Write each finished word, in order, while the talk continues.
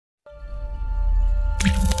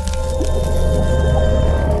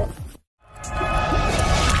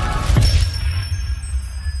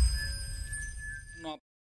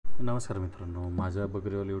नमस्कार मित्रांनो, माझ्या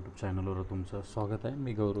बकरीवाली यूट्यूब चॅनलवर तुमचं स्वागत आहे.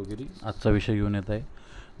 मी गौरवगिरी. आजचा विषय घेऊन येत आहे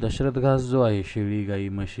दशरथ घास जो आहे शेळी, गाई,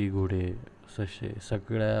 म्हशी, घोडे, ससे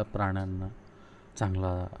सगळ्या प्राण्यांना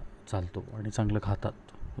चांगला चालतो आणि चांगलं खातात.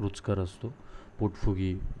 रुचकर असतो.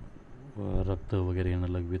 पोटफुगी, रक्त वगैरे येणं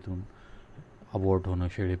लघवीतून अबॉर्ट होणं,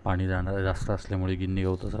 शेळी पाणी जाणं जास्त असल्यामुळे गिन्नी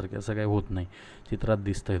गवतासारखे असं काही होत नाही. चित्रात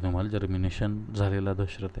दिसतं आहे तुम्हाला. जर्मिनेशन झालेला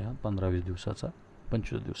दशरथ आहे हा 15-20 दिवसाचा,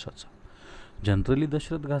 25 दिवसाचा. जनरली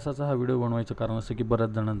दशरथ घासाचा हा व्हिडिओ बनवायचं कारण असं की बऱ्याच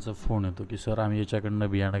जणांचा फोन येतो की सर आम्ही याच्याकडनं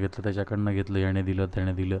बियाणं घेतलं, त्याच्याकडनं घेतलं, याने दिलं,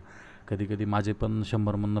 त्याने दिलं. कधी कधी माझे पण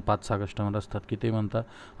 100मधनं 5-6 कस्टमर असतात की ते म्हणतात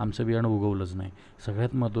आमचं बियाणं उगवलंच नाही.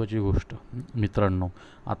 सगळ्यात महत्त्वाची गोष्ट मित्रांनो,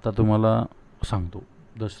 आता तुम्हाला सांगतो,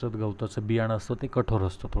 दशरथ गवताचं बियाणं असतं ते कठोर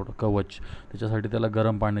असतं, थोडं कवच. त्याच्यासाठी त्याला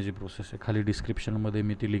गरम पाण्याची प्रोसेस आहे. खाली डिस्क्रिप्शनमध्ये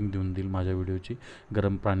मी ती लिंक देऊन देईल माझ्या व्हिडिओची.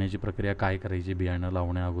 गरम पाण्याची प्रक्रिया काय करायची बियाणं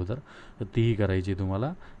लावण्या अगोदर, तर तीही करायची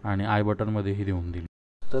तुम्हाला, आणि आय बटनमध्येही देऊन देईल.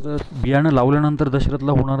 तर बियाणं लावल्यानंतर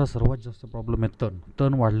दशरथला होणारा सर्वात जास्त प्रॉब्लेम आहे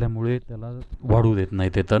तण वाढल्यामुळे त्याला वाढू देत नाही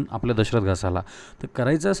ते तण आपल्या दशरथ घासाला. तर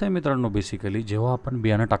करायचं असं आहे मित्रांनो, बेसिकली जेव्हा आपण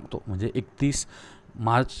बियाणं टाकतो म्हणजे 31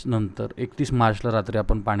 मार्चला रात्री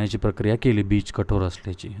आपण पाण्याची प्रक्रिया केली बीज कठोर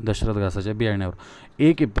असल्याची दशरथ घासाच्या बियाण्यावर.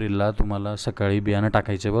 1 एप्रिलला तुम्हाला सकाळी बियाणं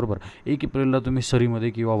टाकायचं, बरोबर. 1 एप्रिलला तुम्ही सरीमध्ये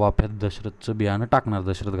किंवा वाफ्यात दशरथचं बियाणं टाकणार,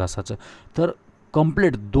 दशरथ घासाचं. तर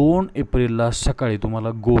कंप्लीट 2 एप्रिलला सकाळी तुम्हाला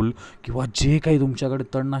गोल किंवा जे काही तुमच्याकडे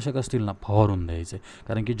तणनाशक असतील ना फवारून द्यायचे.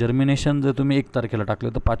 कारण की जर्मिनेशन जर तुम्ही 1 तारखेला टाकलं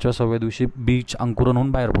तर 5व्या-6व्या दिवशी बीज अंकुरण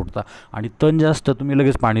होऊन बाहेर फुटता आणि तण जास्त तुम्ही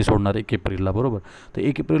लगेच पाणी सोडणार 1 एप्रिलला, बरोबर. तर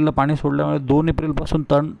 1 एप्रिलला पाणी सोडल्यामुळे 2 एप्रिलपासून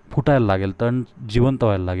तण फुटायला लागेल, तण जिवंत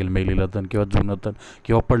व्हायला लागेल, मेलेलं तण किंवा जुनं तण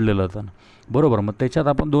किंवा पडलेलं तण, बरोबर. मग त्याच्यात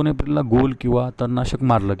आपण 2 एप्रिलला गोल किंवा तणनाशक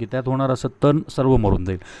मारलं की त्यात होणार असं तण सर्व मरून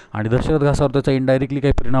जाईल आणि दशरथ घासावर त्याचा इनडायरेक्टली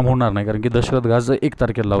काही परिणाम होणार नाही. कारण की दशरथ घास 1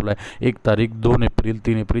 तारखेला लावला आहे, 1 तारीख, 2 एप्रिल,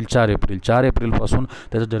 3 एप्रिल, 4 एप्रिलपासून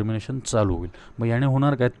त्याचं जर्मिनेशन चालू होईल. मग याने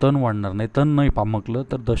होणार काय, तण वाढणार नाही. तण नाही पामकलं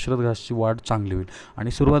तर दशरथ घासची वाढ चांगली होईल.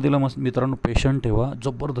 आणि सुरुवातीला मित्रांनो पेशंट ठेवा.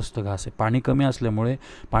 जबरदस्त घास आहे. पाणी कमी असल्यामुळे,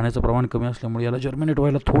 पाण्याचं प्रमाण कमी असल्यामुळे याला जर्मिनेट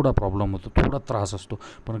व्हायला थोडा प्रॉब्लेम होतो, थोडा त्रास असतो,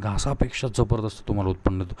 पण घासापेक्षा जबरदस्त तुम्हाला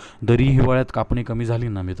उत्पन्न येतो. दरी हिवाळ्यात कापणी कमी झाली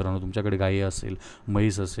ना मित्रांनो, तुमच्याकडे गाई असेल,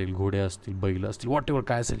 म्हैस असेल, घोडे असतील, बैल असतील, व्हॉटेवर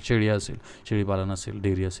काय असेल, शेळी असेल, शेळीपालन असेल,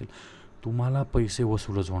 डेअरी असेल, तुम्हाला पैसे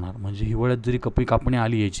वसूलच होणार. म्हणजे हिवाळ्यात जरी कापणी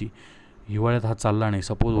आली याची, हिवाळ्यात हा चालला नाही,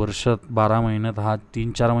 सपोज वर्षात 12 महिन्यात हा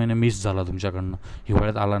 3-4 महिने मिस झाला तुमच्याकडनं,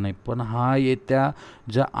 हिवाळ्यात आला नाही, पण हा येत्या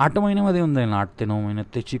ज्या 8 महिन्यामध्ये येऊन जाईल ना, 8 ते 9 महिन्यात,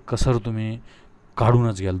 त्याची कसर तुम्ही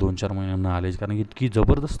काढूनच घ्याल 2-4 महिन्यांना आलेच. कारण इतकी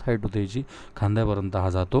जबरदस्त हाईट होते याची, खांद्यापर्यंत हा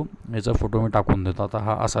जातो. याचा फोटो मी टाकून देतो. आता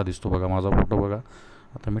हा असा दिसतो बघा, माझा फोटो बघा,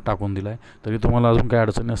 आता मी टाकून दिला आहे. तरी तुम्हाला अजून काही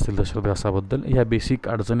अडचणी असतील दशरथ घासाबद्दल, ह्या बेसिक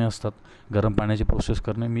अडचणी असतात. गरम पाण्याची प्रोसेस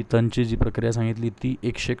करणे, मी तणची जी प्रक्रिया सांगितली ती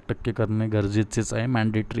 101% करणे गरजेचेच आहे,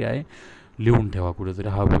 मॅन्डेटरी आहे. लिहून ठेवा कुठेतरी,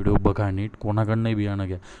 हा व्हिडिओ बघा नीट. कोणाकडनंही बियाणं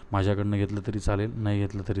घ्या, माझ्याकडनं घेतलं तरी चालेल, नाही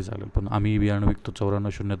घेतलं तरी चालेल, पण आम्ही बियाणं विकतो. 94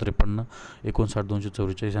 053 59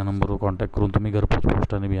 244 या नंबरवर कॉन्टॅक्ट करून तुम्ही घरपोच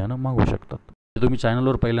पोस्टाने बियाणं मागवू शकतात. तुम्ही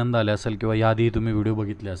चॅनलवर पहिल्यांदा आले असेल किंवा याआधी तुम्ही व्हिडिओ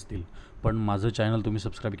बघितले असतील, पण माझं चॅनल तुम्ही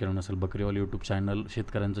सबस्क्राईब केलं नसेल, बकरीवाली यूट्यूब चॅनल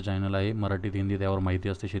शेतकऱ्यांचं चॅनल आहे, मराठीत हिंदी, त्यावर माहिती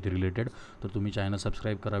असते शेती रिलेटेड. तर तुम्ही चॅनल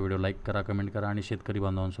सबस्क्राईब करा, व्हिडिओ लाईक करा, कमेंट करा आणि शेतकरी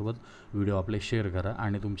बांधवांसोबत व्हिडिओ आपले शेअर करा.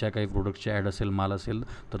 आणि तुमच्या काही प्रोडक्टची ॲड असेल, माल असेल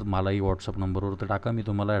तर मलाही व्हॉट्सअप नंबरवर तर टाका, मी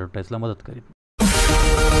तुम्हाला ॲडव्हर्टाईजला मदत करेन.